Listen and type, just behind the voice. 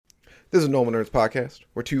This is Normal Nerds Podcast,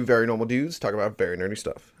 where two very normal dudes talk about very nerdy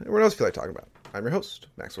stuff. And what else do you like talking about? I'm your host,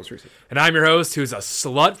 Maxwell Streisand. And I'm your host, who's a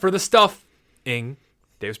slut for the stuffing,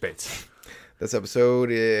 Dave Spates. This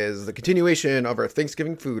episode is the continuation of our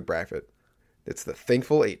Thanksgiving food bracket. It's the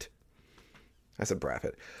Thankful 8. I said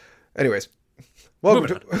bracket. Anyways, welcome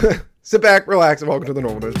to... Sit back, relax, and welcome to the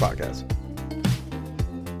Normal Nerds Podcast.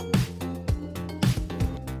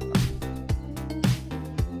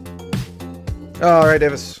 All right,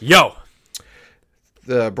 Davis. Yo.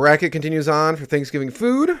 The bracket continues on for Thanksgiving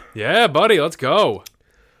food. Yeah, buddy, let's go.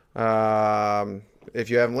 If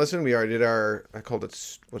you haven't listened, we already did I called it,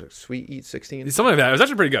 Sweet Eat 16? Something like that. It was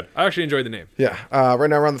actually pretty good. I actually enjoyed the name. Yeah. Right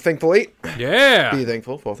now we're on the Thankful 8. Yeah. Be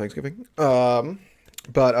thankful for Thanksgiving. But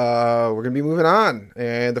we're going to be moving on.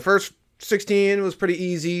 And the first 16 was pretty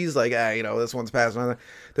easy. It's like, this one's passing on.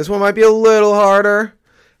 This one might be a little harder.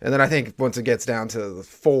 And then I think once it gets down to the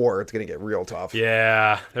 4, it's going to get real tough.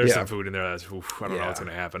 Yeah. There's some food in there that's, I don't know what's going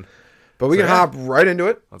to happen. But we can hop right into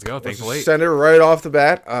it. Let's go. Thankful 8. Send it right off the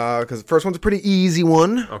bat. Because the first one's a pretty easy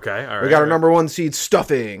one. Okay. All right. We got our number 1 seed,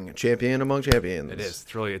 stuffing. Champion among champions. It is.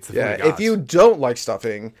 It's the yeah. food of gods. If you don't like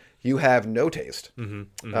stuffing, you have no taste.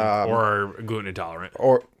 Mm-hmm. Or gluten intolerant.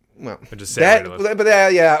 Or, well. Just that, but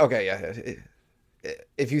yeah. Okay. Yeah.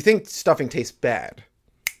 If you think stuffing tastes bad,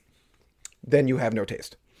 then you have no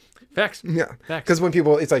taste. Facts. Yeah. Facts. Because when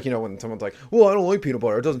people, it's like, when someone's like, well, I don't like peanut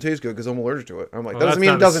butter. It doesn't taste good because I'm allergic to it. I'm like, that doesn't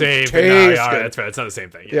mean it doesn't taste good. That's fair. It's not the same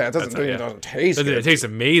thing. Yeah, it doesn't mean it doesn't taste good. It tastes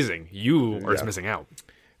amazing. You are just missing out.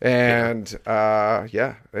 And,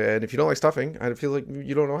 and if you don't like stuffing, I feel like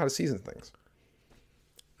you don't know how to season things.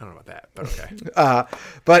 I don't know about that, but okay.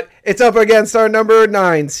 But it's up against our number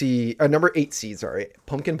 8 seed,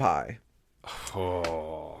 pumpkin pie.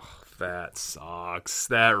 Oh, that sucks.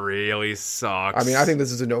 That really sucks. I mean, I think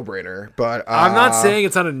this is a no-brainer, but... I'm not saying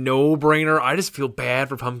it's not a no-brainer. I just feel bad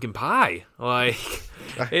for pumpkin pie. Like,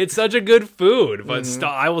 it's such a good food, but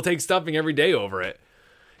I will take stuffing every day over it.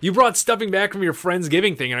 You brought stuffing back from your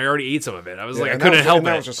Friendsgiving thing, and I already ate some of it. I was like, I couldn't help it.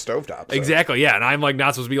 That was just stovetop. So. Exactly, yeah. And I'm like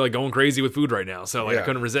not supposed to be like going crazy with food right now, so I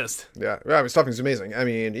couldn't resist. Yeah, I mean, stuffing's amazing. I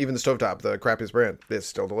mean, even the stovetop, the crappiest brand, is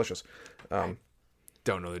still delicious. I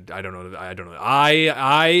don't know.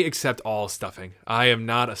 I accept all stuffing. I am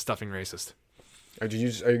not a stuffing racist. Were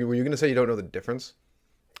you going to say you don't know the difference?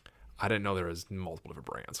 I didn't know there was multiple different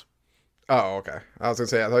brands. Oh, okay. I was going to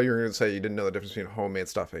say, I thought you were going to say you didn't know the difference between homemade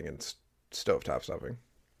stuffing and stovetop stuffing.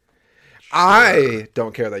 Sure. I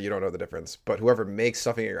don't care that you don't know the difference, but whoever makes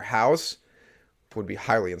stuffing at your house would be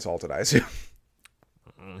highly insulted, I assume.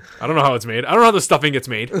 I don't know how it's made. I don't know how the stuffing gets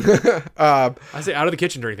made. I say out of the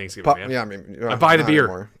kitchen during Thanksgiving, man. Yeah, I mean... I buy the beer.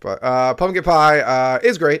 Anymore, but pumpkin pie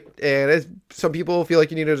is great, and some people feel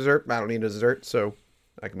like you need a dessert. I don't need a dessert, so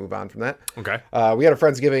I can move on from that. Okay. We had a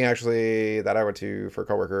Friendsgiving, actually, that I went to for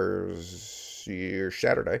coworkers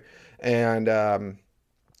Saturday, and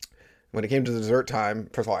when it came to the dessert time,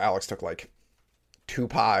 first of all, Alex took like 2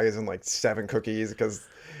 pies and like 7 cookies because...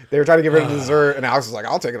 They were trying to get rid of the dessert, and Alex was like,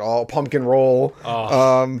 I'll take it all. Pumpkin roll.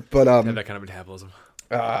 I have that kind of metabolism.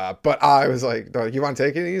 But I was like, you want to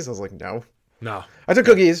take these? I was like, no. No. I took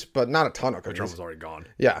cookies, but not a ton of cookies. The drum was already gone.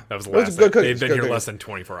 Yeah. That was the last good thing. They've been here less than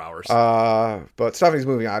 24 hours. But stuffing's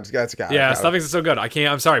moving on. Stuffing's so good.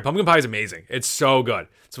 I'm sorry. Pumpkin pie is amazing. It's so good.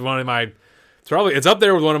 It's one of my... It's up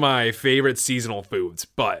there with one of my favorite seasonal foods,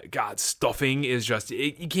 but God, stuffing is just,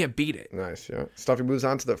 you can't beat it. Nice, yeah. Stuffing moves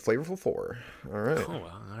on to the flavorful 4. All right. Oh,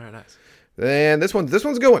 well, all right, nice. Then this one's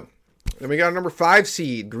a good one. Then we got our number 5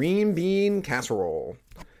 seed, green bean casserole,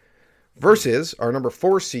 versus our number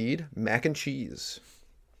 4 seed, mac and cheese.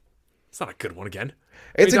 It's not a good one again.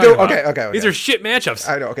 It's a good. Okay. These are shit matchups.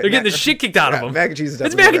 I know. Okay. They're getting the shit kicked out of them. Mac and cheese is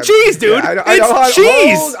it's definitely mac and cheese, dude. Yeah, it's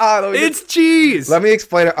cheese. It's cheese. Let me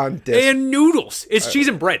explain it on this. And noodles. It's cheese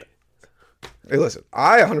and bread. Hey, listen.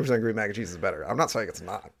 I 100% agree mac and cheese is better. I'm not saying it's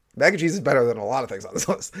not. Mac and cheese is better than a lot of things on this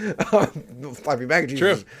list. I mean, mac and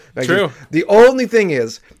cheese. True. The only thing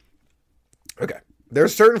is, okay,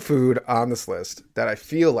 there's certain food on this list that I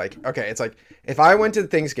feel like, okay, it's like if I went to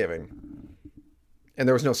Thanksgiving and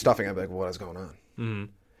there was no stuffing, I'd be like, what is going on?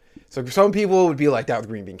 Mm-hmm. So some people would be like that with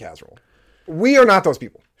green bean casserole. We are not those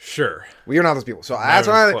people. Sure. We are not those people. So that's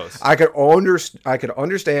why I could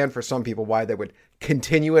understand for some people why they would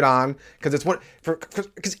continue it on because it's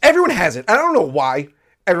because everyone has it. I don't know why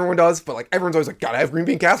everyone does, but like everyone's always like, gotta have green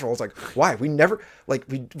bean casserole. It's like, why? We never what?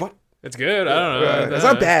 It's good. I don't know. It's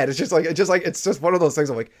not bad. It's just one of those things.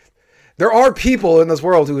 I'm like, there are people in this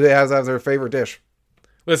world who has as their favorite dish.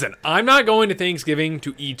 Listen, I'm not going to Thanksgiving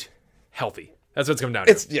to eat healthy. That's what's come down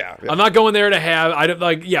to. Yeah. I'm not going there to have, I don't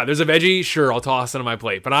like, yeah, there's a veggie, sure, I'll toss it on my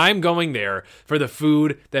plate, but I'm going there for the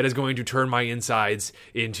food that is going to turn my insides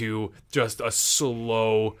into just a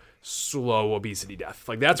slow obesity death.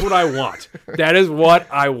 Like, that's what I want. That is what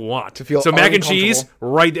I want. To feel so mac and cheese,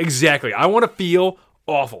 uncomfortable. right, exactly. I want to feel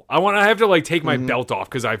awful. I have to like take my belt off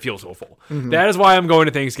because I feel so full. That is why I'm going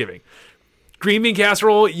to Thanksgiving. Green bean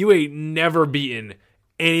casserole, you ain't never beaten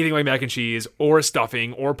anything like mac and cheese or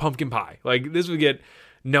stuffing or pumpkin pie. Like, this would get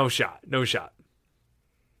no shot.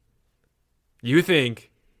 You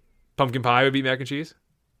think pumpkin pie would beat mac and cheese?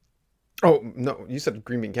 Oh, no. You said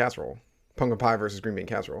green bean casserole. Pumpkin pie versus green bean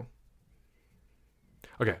casserole.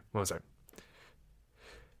 Okay, one second.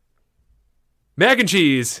 Mac and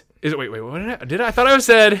cheese is... Wait, what did I thought I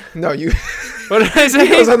said... No, you... What did I say?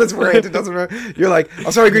 He goes on this rant. It doesn't matter. You're like,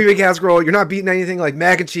 I'm sorry, green bean casserole. You're not beating anything like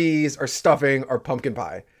mac and cheese or stuffing or pumpkin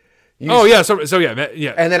pie. Yeah. So yeah.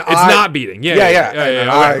 And then it's not beating. Yeah.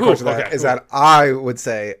 I question that is that I would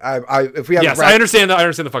say if we have yes, I understand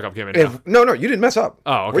the fuck up, Kevin. No, you didn't mess up.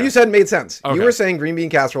 Oh, okay. What you said made sense. Okay. You were saying green bean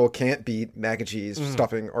casserole can't beat mac and cheese,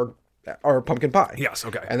 stuffing, or pumpkin pie. Yes.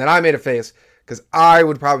 Okay. And then I made a face because I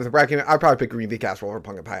would probably I'd probably pick green bean casserole or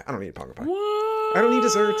pumpkin pie. I don't need pumpkin pie. What? I don't need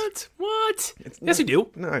dessert. What? Yes, you do.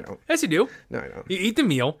 No, I don't. Yes, you do. No, I don't. You eat the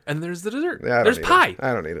meal, and there's the dessert. Yeah, there's pie.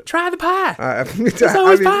 I don't need it. Try the pie. It's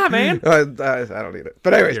always pie, man. I don't need it.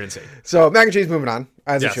 But anyways, You're insane. So mac and cheese moving on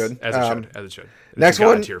as Yes, it should. as it should. It's Next a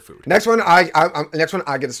one. God-tier food. Next one. Next one.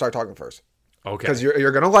 I get to start talking first Okay. because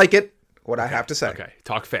you're gonna like it. What I have to say. Okay.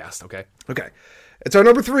 Talk fast. Okay. Okay. It's our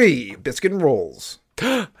number 3 biscuit and rolls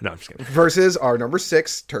No, I'm just kidding. versus our number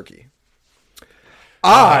 6 turkey.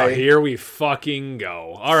 Here we fucking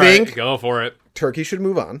go. All right, think- go for it. Turkey should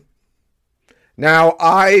move on. Now,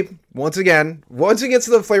 once it gets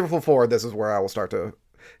to the flavorful 4, this is where I will start to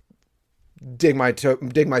dig my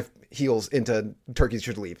heels into turkey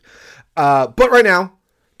should leave. But right now,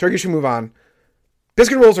 turkey should move on.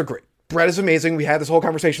 Biscuit rolls are great. Bread is amazing. We had this whole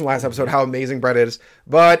conversation last episode how amazing bread is,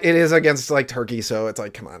 but it is against like turkey, so it's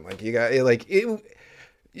like, come on, like you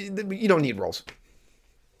don't need rolls.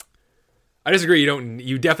 I disagree.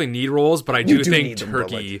 You definitely need rolls, but I do think need them, but,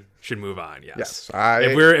 turkey should move on. Yes.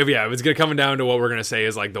 If If it's gonna come down to what we're gonna say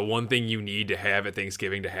is like the one thing you need to have at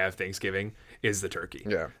Thanksgiving is the turkey.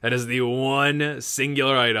 Yeah. That is the one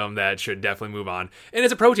singular item that should definitely move on, and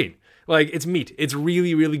it's a protein. Like, it's meat. It's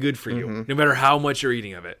really, really good for you, no matter how much you're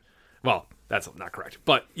eating of it. Well, that's not correct,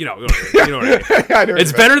 but you know what I mean.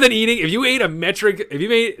 It's better than eating. If you ate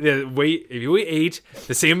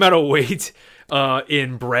the same amount of weight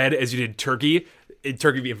in bread as you did turkey,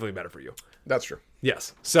 turkey would be infinitely better for you. That's true.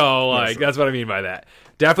 Yes. So that's what I mean by that.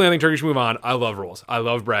 Definitely, I think turkey should move on. I love rolls. I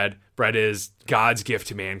love bread. Bread is God's gift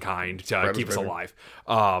to mankind to keep us alive.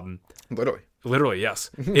 Literally, yes.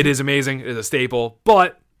 It is amazing. It is a staple.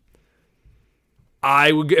 But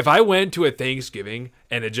if I went to a Thanksgiving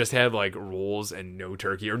and it just had like rolls and no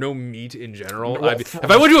turkey or no meat in general, if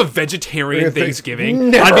I went to a vegetarian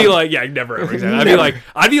Thanksgiving, never. I'd be like, yeah, never ever. Exactly.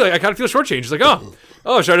 I'd be like, I kind of feel shortchanged. It's like,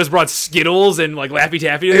 should I just brought Skittles and like Laffy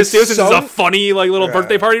Taffy to this too? Since it's a funny like little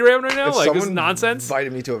birthday party we're having right now. If Like, this is someone nonsense.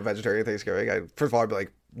 invited me to a vegetarian Thanksgiving, first of all, I'd be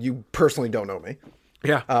like, you personally don't know me.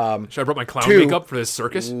 Yeah. Should I brought my clown 2, makeup for this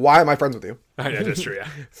circus? Why am I friends with you? Yeah, that's true. Yeah.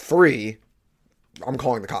 3, I'm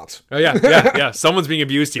calling the cops. Oh yeah. Someone's being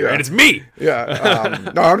abused here, and it's me.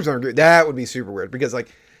 Yeah. No, I'm just agree. That would be super weird because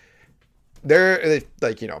if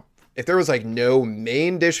there was like no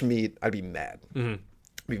main dish meat, I'd be mad. Mm-hmm.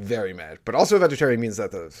 I'd be very mad. But also vegetarian means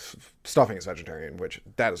that the stuffing is vegetarian, which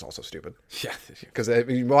that is also stupid. Yeah. Because a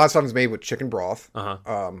lot of stuff is made with chicken broth,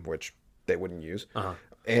 which they wouldn't use.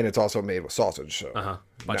 And it's also made with sausage. So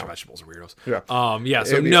Bunch of vegetables are weirdos. Yeah.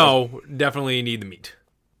 So no, definitely need the meat.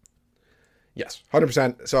 Yes,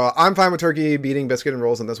 100%. So I'm fine with turkey beating biscuit and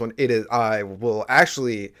rolls in this one. I will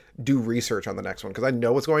actually do research on the next one because I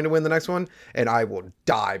know what's going to win the next one, and I will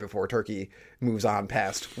die before turkey moves on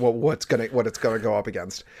past what it's gonna go up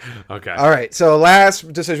against. Okay. All right. So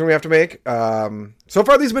last decision we have to make. So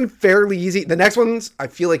far these have been fairly easy. The next ones I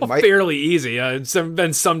feel like might fairly easy.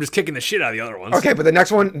 Been some just kicking the shit out of the other ones. Okay, but the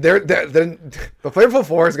next one, the Flavorful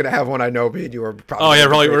 4 is gonna have one I know me and you are probably. Oh yeah,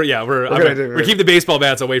 probably. We're keeping the baseball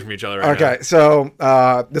bats away from each other. Right okay, now.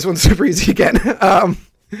 So this one's super easy again.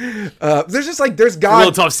 There's just like there's God.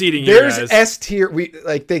 Real tough seating. There's S tier. We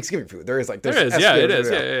like Thanksgiving food. There is like there is. Yeah, it is.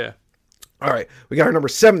 Yeah. All right, we got our number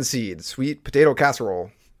 7 seed, sweet potato casserole.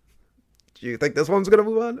 Do you think this one's gonna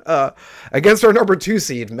move on? Against our number 2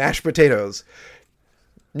 seed, mashed potatoes.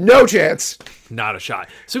 No chance. Not a shot.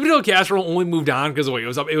 Sweet potato casserole only moved on because it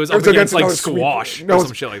was up against like squash or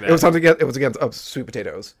some shit like that. It was against sweet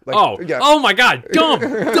potatoes. Like, oh my god, dumb.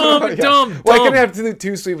 Well, I couldn't have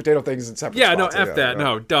two sweet potato things in separate spots. F that.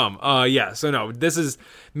 No, dumb. So no, this is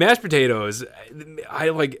mashed potatoes. I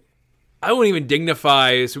wouldn't even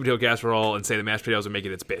dignify sweet potato casserole and say the mashed potatoes are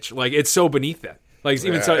making its bitch. Like, it's so beneath that. Like,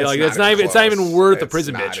 even so, like it's not even worth a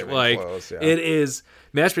prison bitch. Like, it is.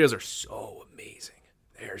 Mashed potatoes are so amazing.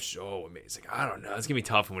 They're so amazing. I don't know. It's gonna be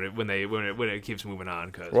tough when it keeps moving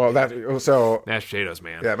on. Mashed potatoes,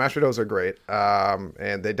 man. Yeah, mashed potatoes are great,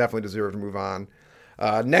 and they definitely deserve to move on.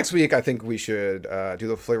 Next week, I think we should do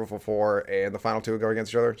the Flavorful Four and the final two go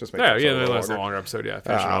against each other. Just make that's a longer episode. Yeah,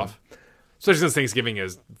 finish it off. Especially since Thanksgiving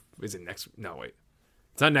is it next? No, wait.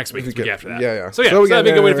 It's not next week. It's the week after that. Yeah. So that'd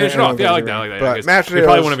be a good way to finish it off. Yeah, I like that. But mashed potatoes, we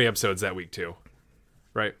probably want to be episodes that week too,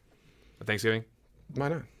 right? Thanksgiving. Why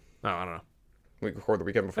not? No, I don't know. We record the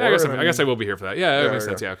weekend before. I guess I will be here for that. Yeah, that makes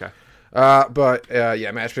sense. Yeah, okay. But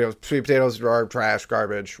mashed potatoes, sweet potatoes are trash,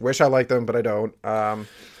 garbage. Wish I liked them, but I don't.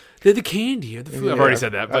 They're the candy or the food. I've already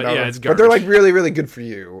said that, but it's garbage. But they're like really, really good for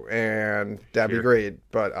you, and that'd be great.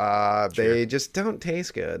 But they just don't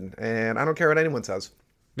taste good, and I don't care what anyone says.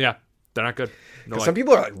 Yeah, they're not good. Some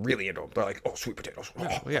people are like really into them. They're like, oh, sweet potatoes.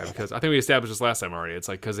 Oh. Yeah, because I think we established this last time already. It's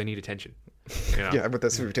like because they need attention. You know? Yeah, with the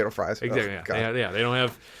sweet potato fries. Exactly.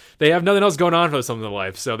 They have nothing else going on for some of their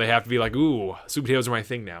life, so they have to be like, ooh, sweet potatoes are my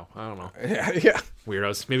thing now. I don't know. Yeah.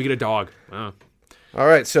 Weirdos. Maybe get a dog. All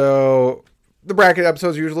right, so the bracket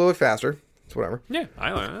episodes are usually a little bit faster. It's whatever. Yeah,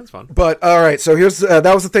 that's fun. But all right, so here's that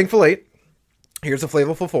was the Thankful 8. Here's the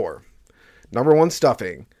Flavorful 4. Number 1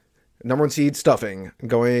 stuffing. Number 1 seed stuffing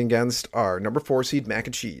going against our number 4 seed mac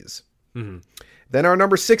and cheese. Mm-hmm. Then our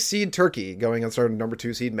number 6 seed turkey going against our number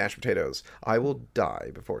 2 seed mashed potatoes. I will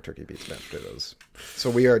die before turkey beats mashed potatoes. So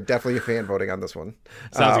we are definitely fan voting on this one.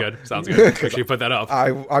 Sounds good. Make sure you put that up.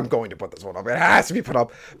 I'm going to put this one up. It has to be put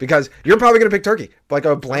up because you're probably going to pick turkey like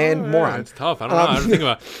a bland moron. It's tough. I don't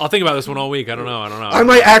know. I'll think about this one all week. I don't know. I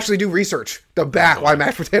might actually do resureach to back why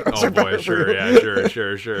mashed potatoes are better for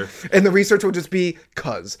you. Sure. And the research will just be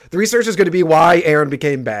cuz. The research is going to be why Aaron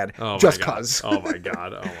became bad. Just cuz. Oh my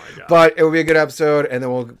god. But it will be a good episode, and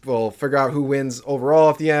then we'll figure out who wins overall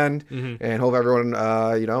at the end, and hope everyone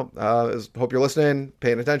hope you're listening,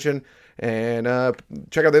 paying attention, and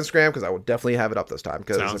check out the Instagram because I will definitely have it up this time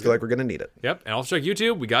because I feel like we're gonna need it. Yep, and also check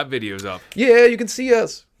YouTube. We got videos up. Yeah, you can see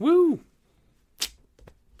us. Woo!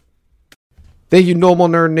 Thank you, Normal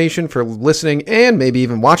Nerd Nation, for listening and maybe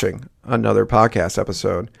even watching another podcast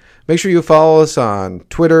episode. Make sure you follow us on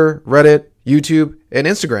Twitter, Reddit, YouTube, and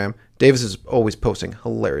Instagram. Davis is always posting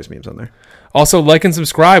hilarious memes on there. Also, like and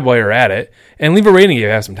subscribe while you're at it, and leave a rating if you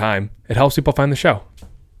have some time. It helps people find the show.